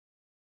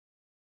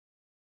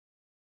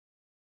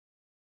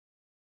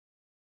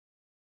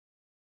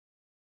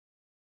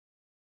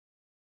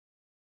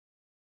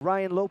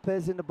Ryan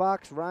Lopez in the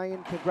box.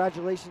 Ryan,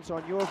 congratulations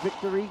on your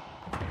victory.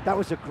 That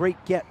was a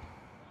great get.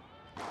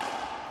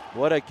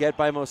 What a get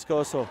by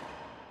Moscoso.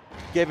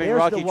 Giving There's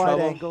Rocky the wide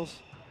trouble. angles.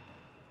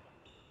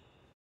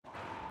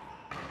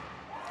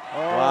 Oh,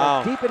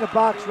 Wow. deep in the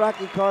box,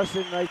 Rocky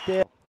Carson right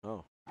there.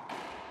 Oh.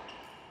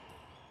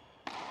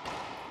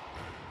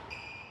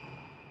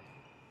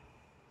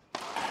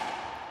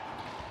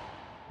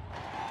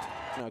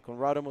 Now,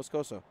 Conrrado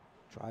Moscoso.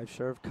 Drive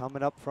serve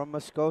coming up from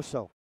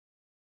Moscoso.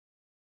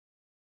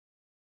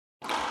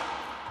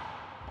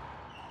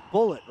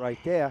 Bullet right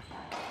there.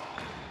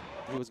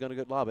 He was going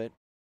to lob it.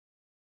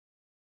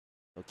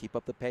 He'll keep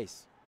up the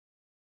pace.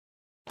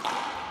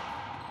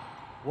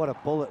 What a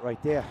bullet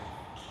right there.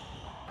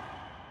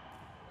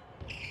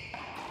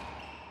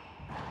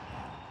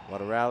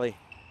 What a rally.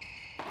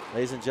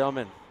 Ladies and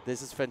gentlemen,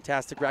 this is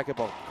fantastic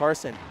racquetball.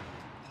 Carson.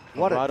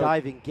 What Conrrado a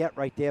diving get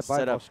right there by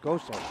set up.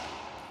 Moscoso.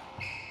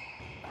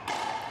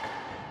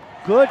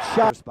 Good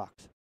shot.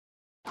 Box.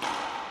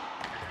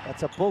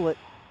 That's a bullet.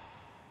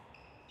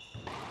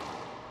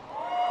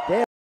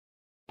 There.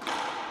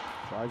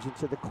 Drives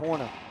into the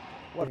corner.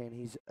 What?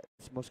 And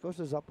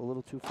Moscoso's up a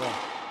little too far.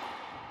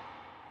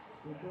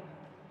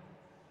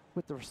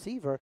 With the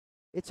receiver,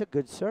 it's a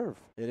good serve.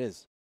 It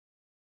is.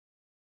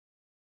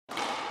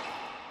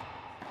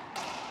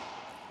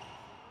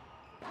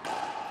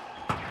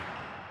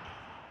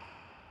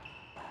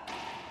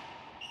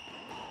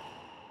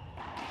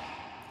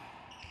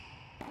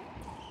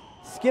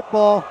 Skip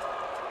ball.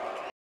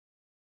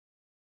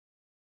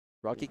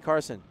 Rocky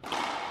Carson.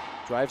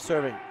 Drive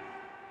serving.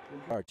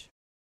 Arch.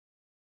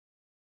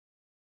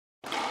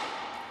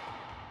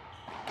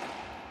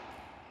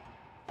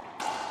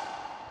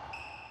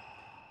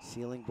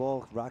 Ceiling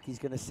ball. Rocky's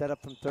going to set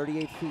up from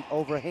 38 feet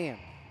overhand.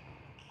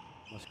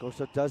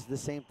 Moscoso does the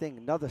same thing.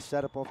 Another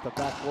setup off the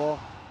back wall.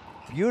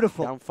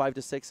 Beautiful. Down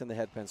 5-6 in the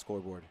headpan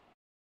scoreboard.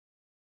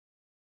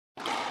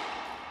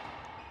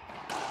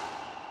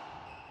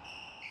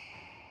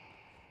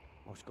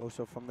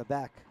 Moscoso from the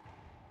back.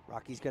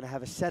 Rocky's going to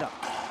have a setup.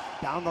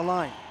 Down the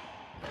line.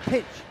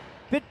 Pinch.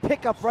 Big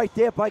pickup right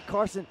there by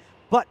Carson,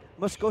 but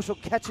Moscoso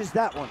catches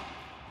that one.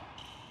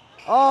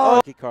 Oh!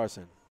 Rocky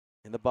Carson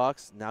in the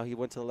box. Now he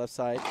went to the left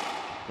side.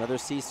 Another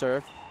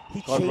C-serve.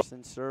 He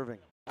chased serving.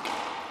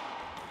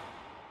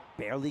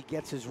 Barely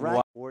gets his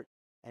rack court,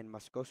 and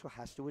Moscoso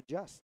has to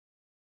adjust.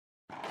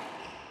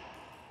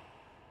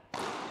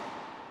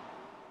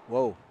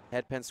 Whoa.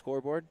 Headpan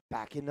scoreboard.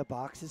 Back in the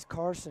box is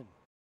Carson.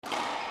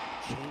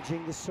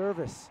 Changing the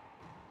service.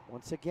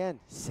 Once again,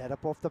 set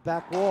up off the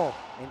back wall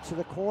into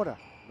the corner.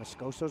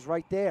 Moscoso's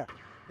right there.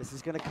 This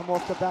is going to come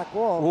off the back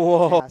wall.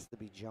 Whoa. It has to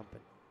be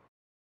jumping.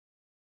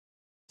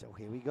 So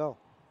here we go.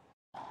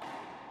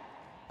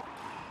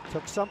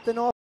 Took something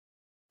off.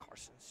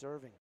 Carson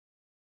serving.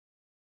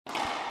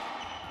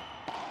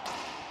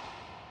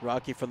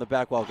 Rocky from the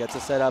back wall gets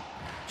a setup.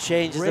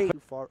 Changes Too the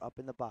far up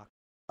in the box.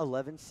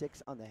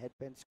 11-6 on the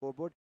headband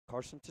scoreboard.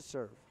 Carson to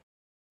serve.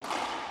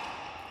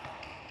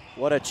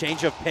 What a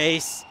change of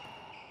pace.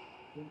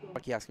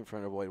 Rocky asking for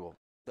an avoidable.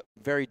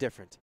 Very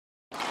different.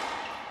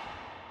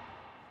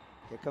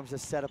 Here comes a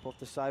setup off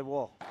the side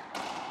wall.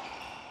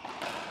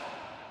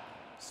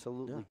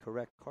 Absolutely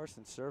correct.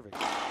 Carson serving.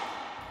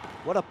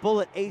 What a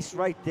bullet ace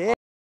right there.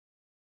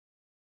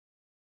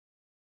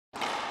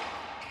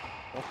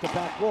 Off the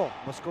back wall.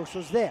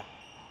 Moscoso's there.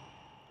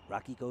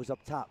 Rocky goes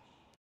up top.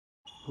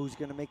 Who's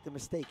going to make the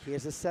mistake?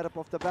 Here's a setup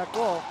off the back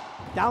wall.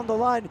 Down the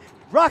line.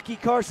 Rocky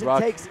Carson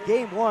takes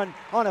game one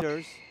on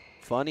a...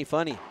 Funny.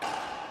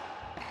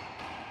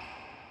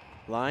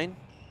 Line.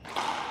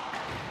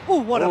 Ooh,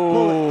 what a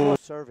bullet.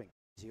 Serving.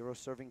 0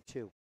 serving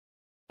 2.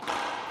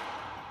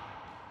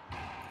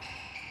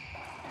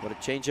 What a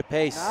change of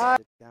pace.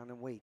 Sit down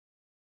and wait.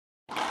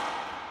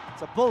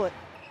 It's a bullet.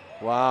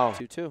 Wow.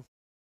 2-2.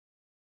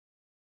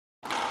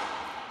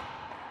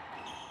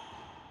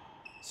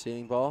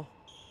 Ceiling ball.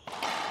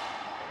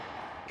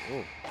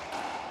 Oh.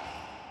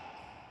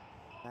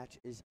 Match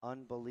is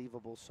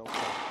unbelievable so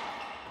far.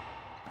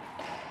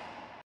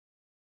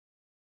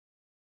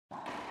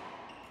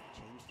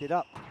 Changed it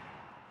up.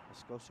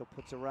 Moscoso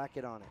puts a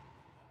racket on it.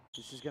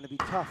 This is going to be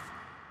tough.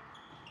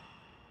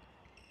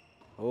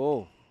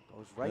 Oh.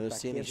 Goes right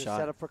back. Here's a shot.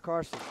 setup for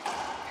Carson.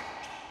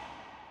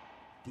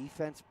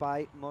 Defense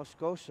by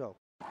Moscoso.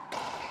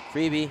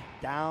 Freebie.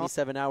 Down.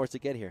 7 hours to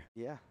get here.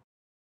 Yeah.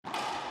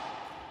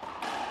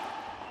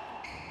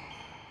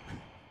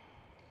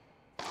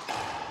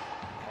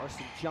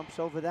 Carson jumps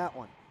over that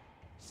one.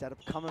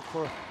 Setup coming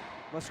for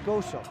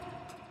Moscoso.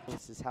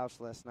 This is house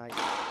last night,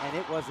 and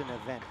it was an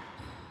event.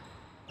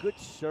 Good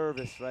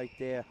service right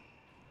there.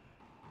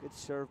 Good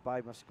serve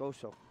by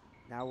Moscoso.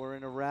 Now we're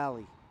in a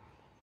rally.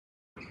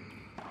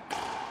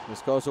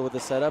 Moscoso with the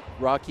setup.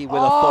 Rocky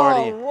with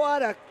authority. Oh,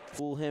 what a...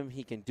 Fool him,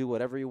 he can do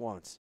whatever he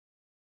wants.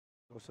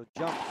 Moscoso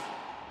jumps.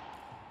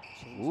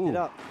 Changed it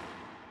up.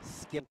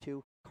 Skip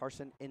to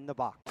Carson in the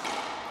box.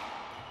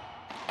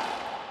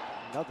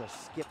 Another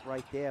skip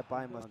right there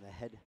by on the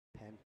head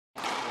pen.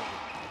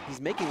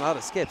 He's making a lot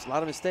of skips, a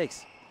lot of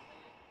mistakes.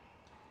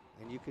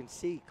 And you can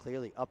see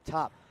clearly up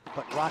top,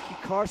 but Rocky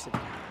Carson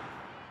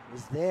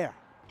is there.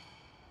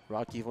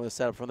 Rocky with a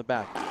setup from the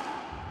back.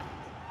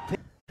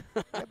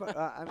 Yeah, but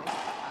I mean,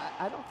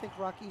 I don't think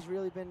Rocky's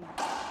really been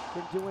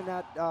doing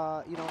that.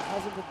 You know,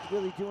 hasn't been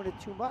really doing it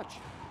too much.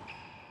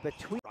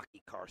 Between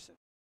Rocky Carson,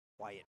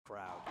 quiet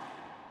crowd.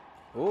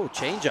 Oh,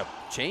 change up.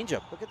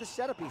 Look at the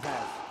setup he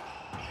has,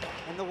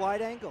 and the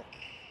wide angle.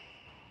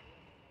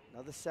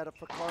 Another setup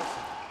for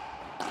Carson.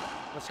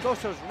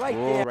 Moscoso's right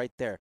there. Right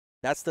there.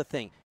 That's the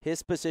thing.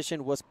 His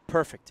position was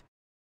perfect.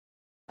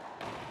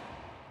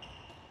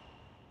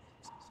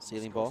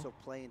 Ceiling ball. Moscoso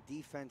playing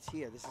defense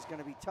here. This is going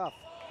to be tough.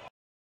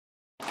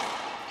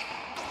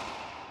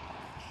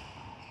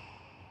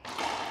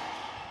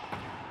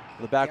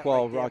 The back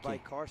wall, right there Rocky. by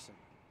Carson.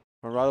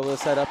 Conrrado with a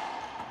setup.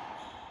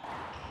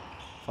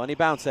 Funny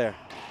bounce there.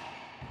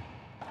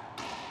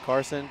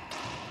 Carson.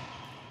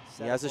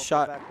 He has a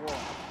shot.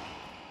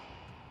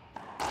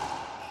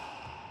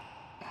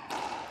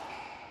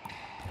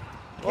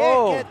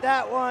 Can't get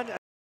that one. Good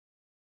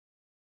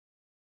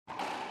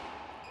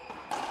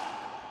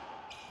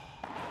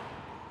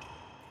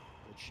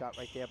shot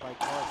right there by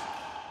Carson.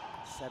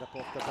 Set up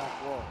off the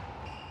back wall.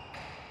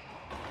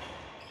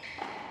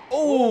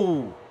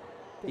 Oh!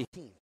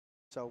 15.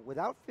 So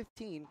without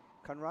 15,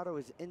 Conrrado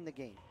is in the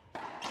game.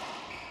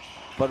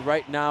 But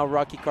right now,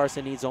 Rocky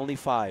Carson needs only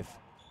 5.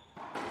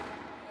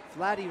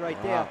 Flatty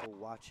right there.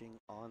 Watching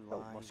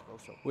online.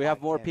 Moscoso. We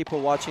have more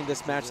people watching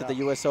this match at the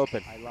U.S.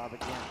 Open. I lob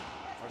again.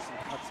 Carson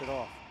cuts it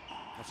off.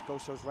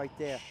 Moscoso's right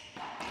there.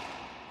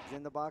 He's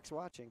in the box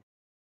watching.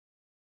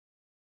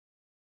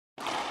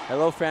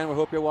 Hello, Fran. We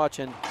hope you're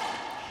watching.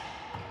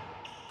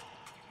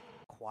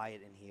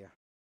 Quiet in here.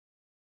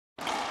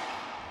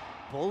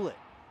 Bullet.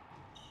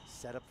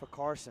 Set up for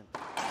Carson.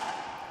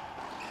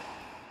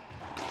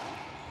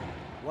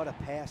 What a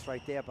pass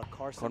right there, but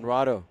Carson.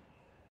 Conrrado.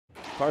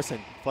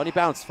 Carson. Funny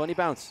bounce.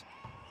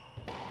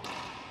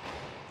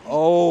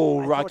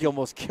 Oh, Rocky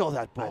almost killed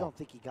that ball. I don't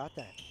think he got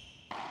that.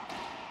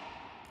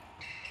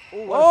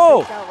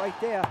 Whoa! Out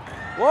right there.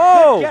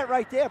 Whoa! Good get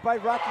right there by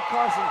Rocky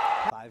Carson.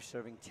 5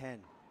 serving 10.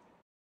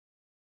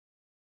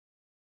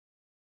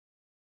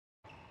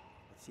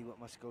 Let's see what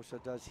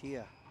Moscoso does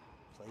here.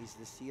 Plays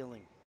the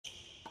ceiling.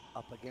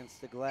 Up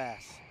against the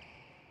glass.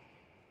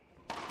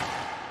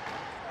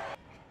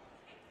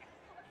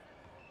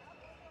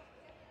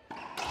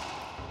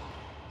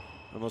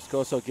 And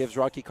Moscoso gives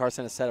Rocky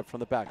Carson a setup from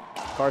the back.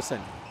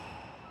 Carson.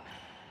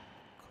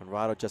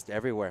 Conrrado just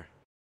everywhere.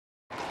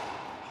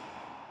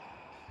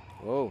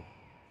 Whoa.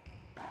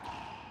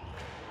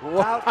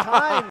 About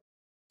time.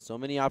 So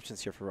many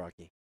options here for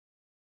Rocky.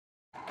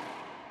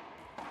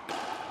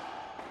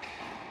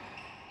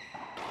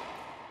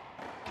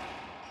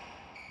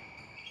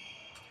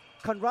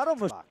 Conrrado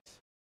was box.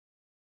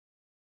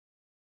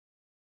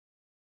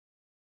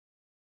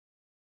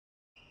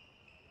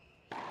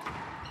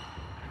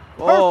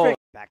 Perfect.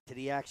 Back to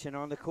the action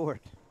on the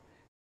court.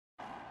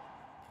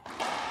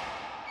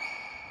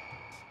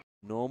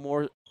 No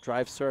more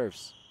drive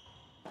serves.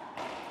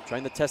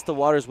 Trying to test the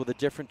waters with a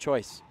different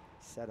choice.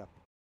 Setup.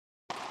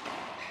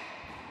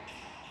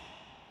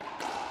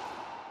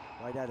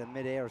 Right out of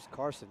midair is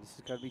Carson. This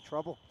is going to be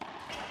trouble.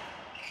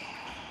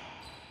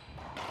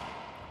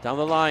 Down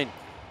the line.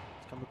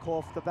 It's coming to call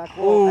off the back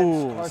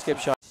wall. Ooh, skip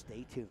shot.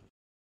 Stay tuned.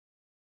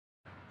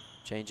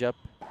 Change up.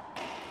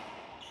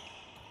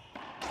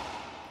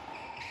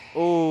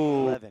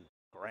 Ooh. 11.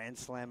 Grand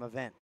Slam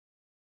event.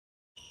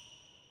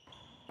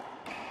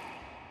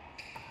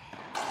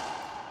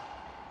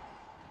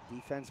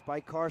 Defense by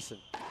Carson.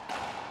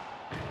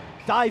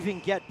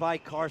 Diving get by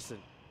Carson.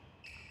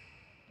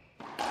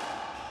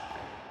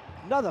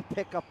 Another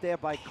pick up there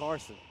by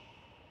Carson.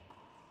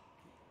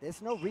 There's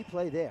no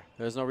replay there.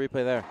 There's no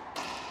replay there.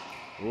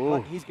 Ooh.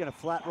 But he's going to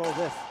flat roll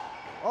this.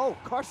 Oh,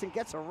 Carson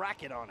gets a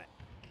racket on it.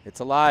 It's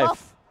alive.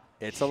 Tough.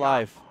 It's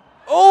alive.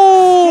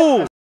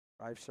 Oh!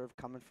 Drive serve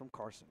coming from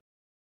Carson.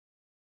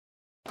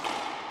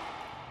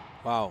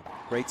 Wow.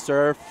 Great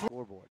serve.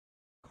 Scoreboard.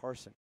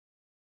 Carson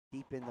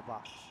deep in the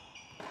box.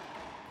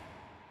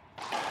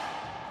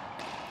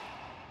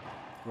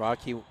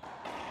 Rocky.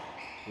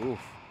 Oof.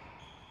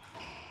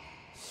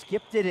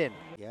 Skipped it in.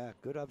 Yeah,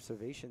 good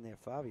observation there,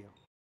 Fabio.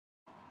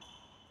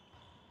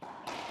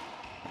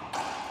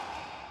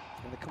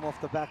 Going to come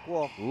off the back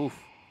wall.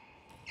 Oof.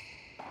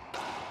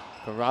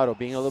 Conrrado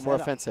being a little more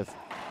Set up. offensive.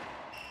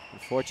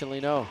 Unfortunately,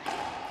 no.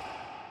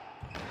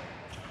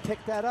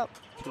 Pick that up.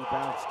 2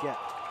 bounce get.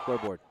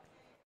 Scoreboard.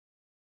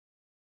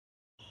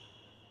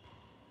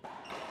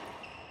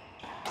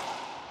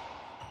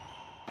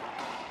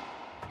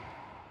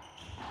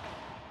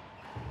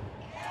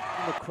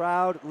 The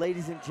crowd,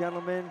 ladies and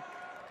gentlemen.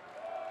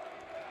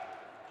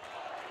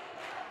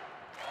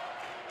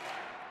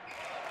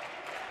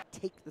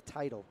 Take the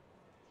title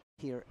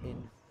here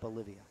in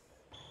Bolivia.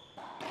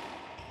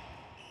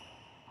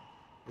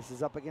 This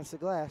is up against the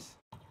glass.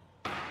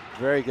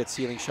 Very good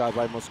ceiling shot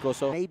by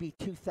Moscoso. Maybe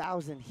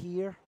 2,000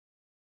 here.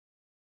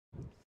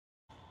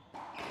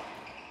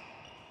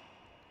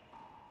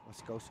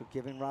 Moscoso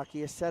giving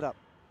Rocky a setup.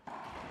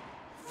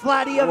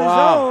 Flatty of his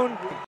own.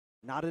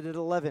 Knotted at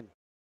 11.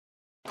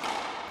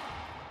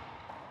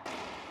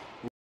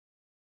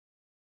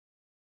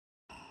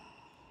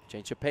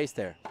 Change of pace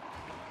there.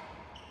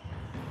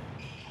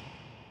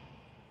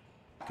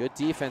 Good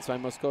defense by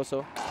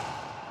Moscoso.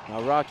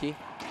 Now Rocky.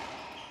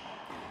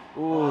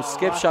 Ooh,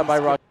 skip shot by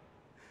Rocky.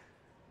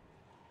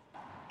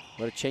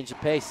 What a change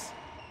of pace.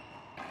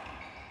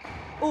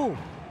 Ooh.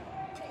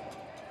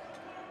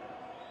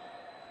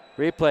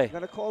 Replay. I'm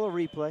gonna call a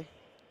replay.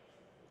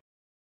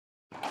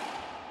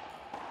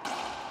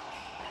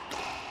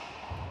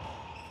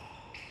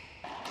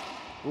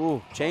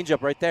 Ooh, change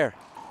up right there.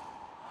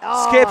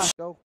 Skip.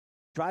 Skip.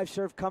 Drive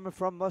serve coming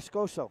from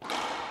Moscoso.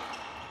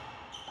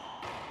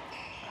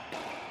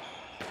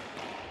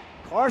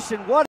 Carson,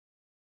 what?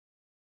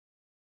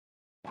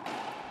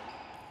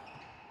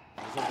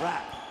 There's a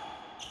wrap.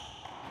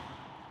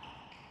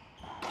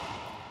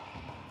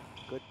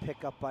 Good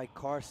pickup by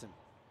Carson.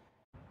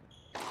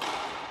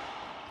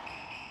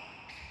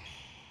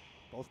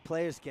 Both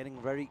players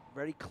getting very,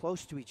 very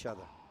close to each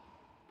other.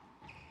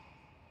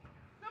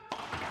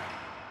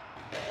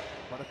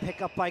 What a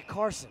pickup by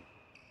Carson.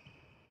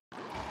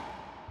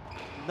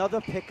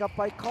 Another pickup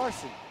by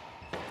Carson.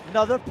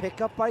 Another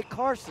pickup by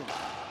Carson.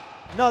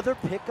 Another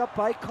pickup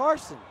by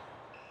Carson.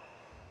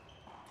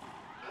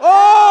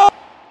 Oh!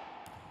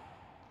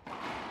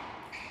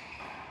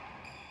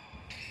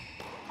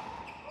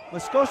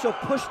 Moscoso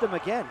pushed him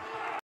again.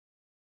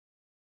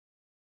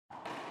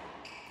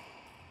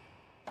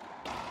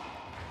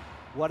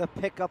 What a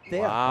pickup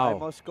there by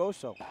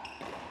Moscoso.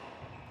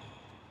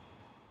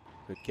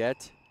 Good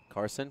get.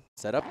 Carson,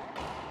 set up.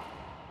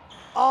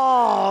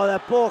 Oh,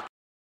 that ball.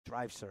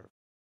 Drive serve.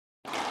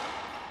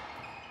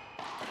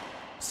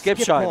 Skip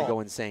shot and go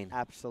insane.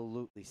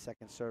 Absolutely.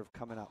 Second serve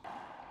coming up.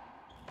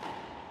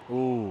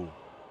 Ooh.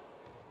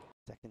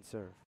 Second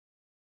serve.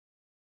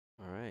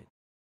 All right.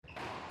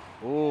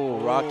 Ooh,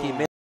 Rocky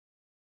missed.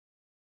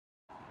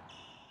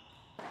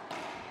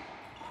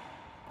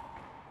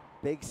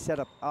 Big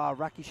setup.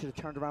 Rocky should have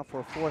turned around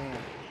for a forehand.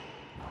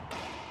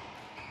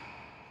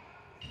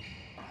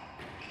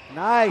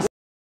 Nice.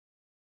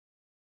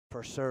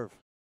 First serve.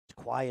 It's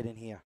quiet in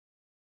here.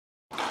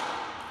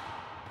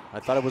 I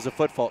thought it was a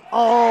foot fault.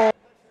 Oh!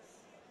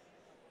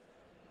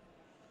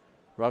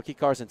 Rocky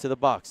Carson to the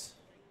box.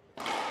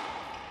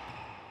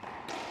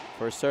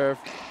 First serve.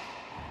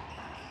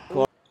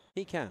 Ooh.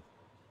 He can.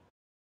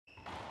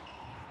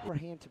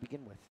 Hand to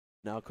begin with.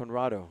 Now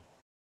Conrrado.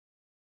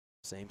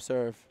 Same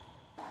serve.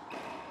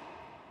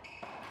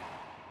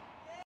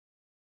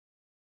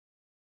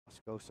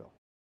 Moscoso.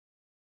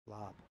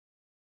 Lob.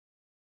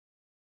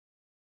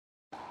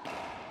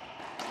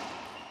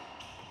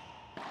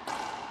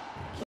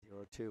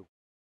 Two.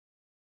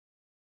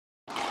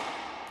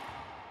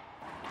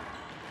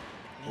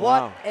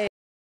 What a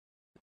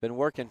been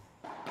working.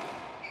 Goes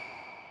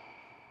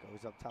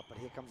up top, but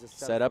here comes a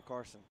set up.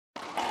 Carson.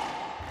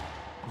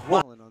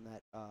 Falling on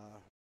that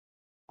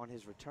on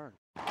his return.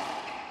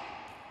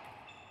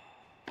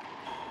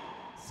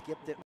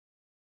 Skipped it.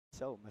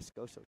 So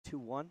Moscoso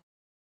 2-1.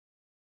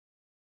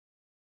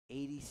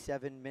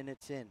 87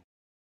 minutes in.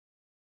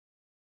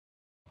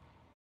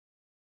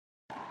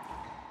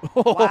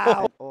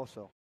 Wow.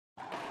 Also.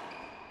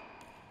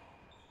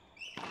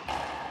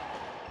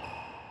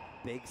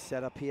 Big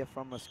setup here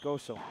from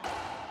Moscoso.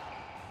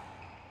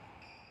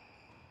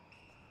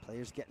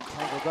 Players getting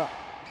tangled up.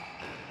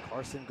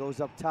 Carson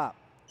goes up top.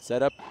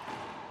 Set up.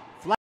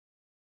 Flat.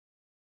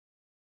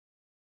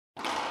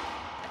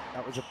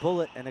 That was a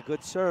bullet and a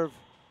good serve.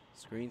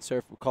 Screen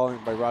serve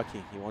calling by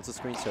Rocky. He wants a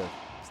screen serve.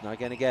 He's not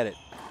going to get it.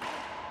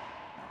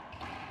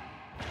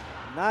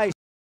 Nice.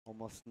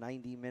 Almost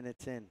 90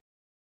 minutes in.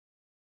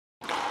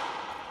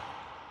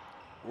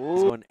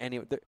 Ooh.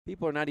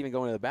 People are not even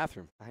going to the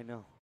bathroom. I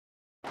know.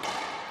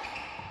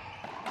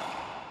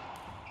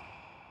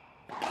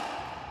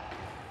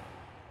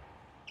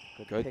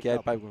 Good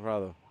get by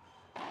Conrrado.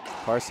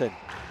 Carson.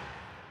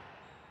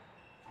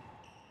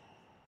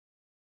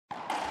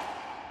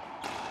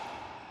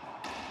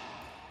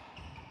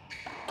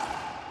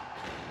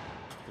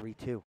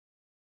 (3-2).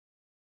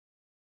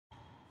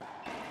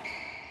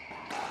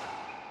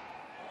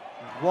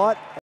 What?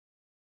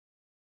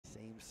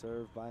 Same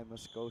serve by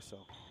Moscoso.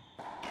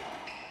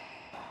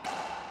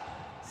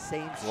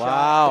 Same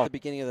shot. At the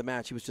beginning of the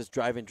match, he was just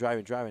driving.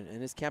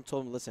 And his camp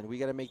told him, listen, we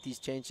got to make these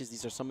changes.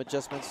 These are some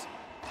adjustments.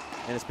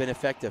 And it's been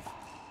effective.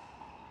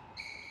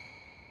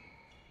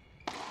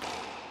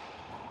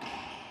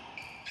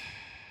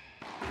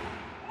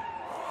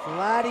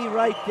 Flatty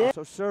right there.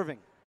 So serving.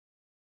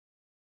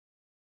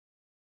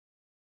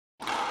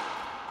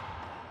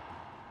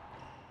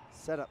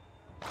 Set up.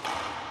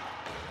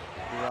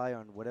 Rely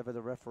on whatever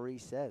the referee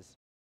says.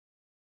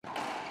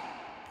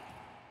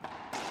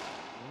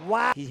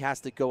 Wow. He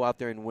has to go out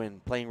there and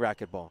win playing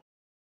racquetball.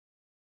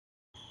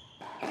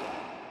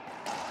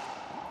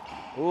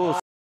 Ooh.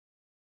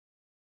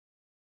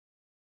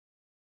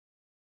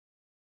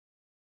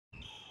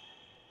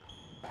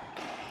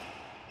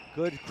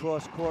 Good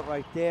cross court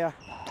right there.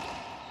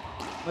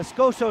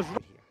 Moscoso's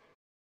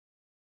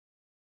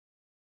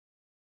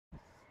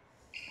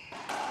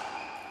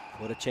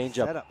What a change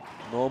Set up.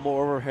 No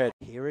more overhead.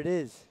 Here it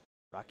is.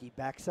 Rocky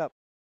backs up.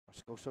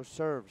 Moscoso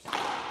serves.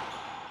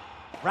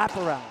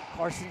 Wraparound.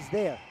 Carson's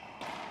there.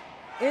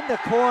 In the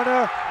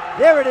corner.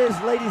 There it is,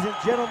 ladies and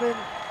gentlemen.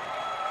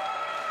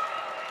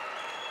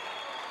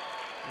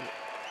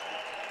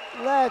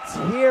 Let's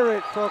hear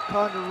it for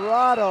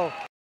Conrrado.